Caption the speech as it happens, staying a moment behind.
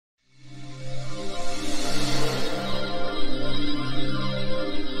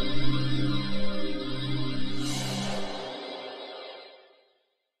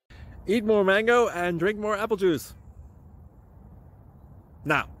Eat more mango and drink more apple juice.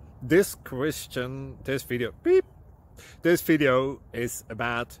 Now, this video is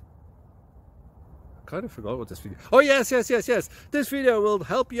about... I kind of forgot what this video... Oh, yes. This video will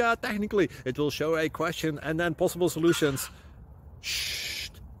help you out technically. It will show a question and then possible solutions. Shh.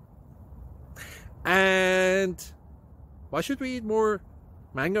 And why should we eat more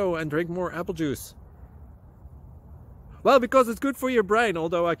mango and drink more apple juice? Well, because it's good for your brain,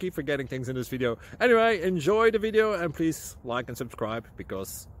 although I keep forgetting things in this video. Anyway, enjoy the video and please like and subscribe,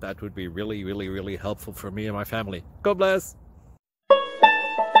 because that would be really helpful for me and my family. God bless!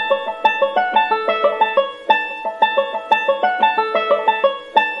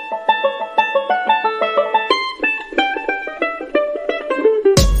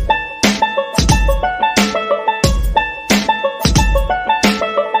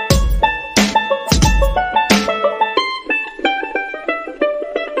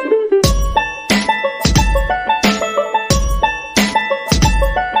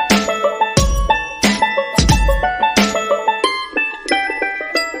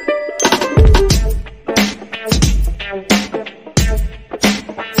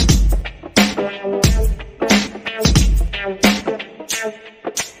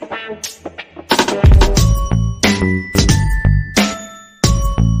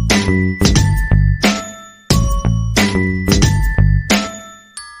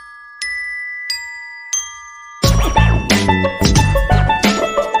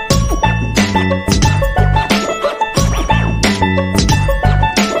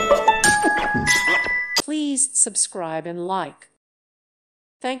 Please subscribe and like.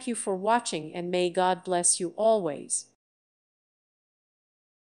 Thank you for watching, and may God bless you always.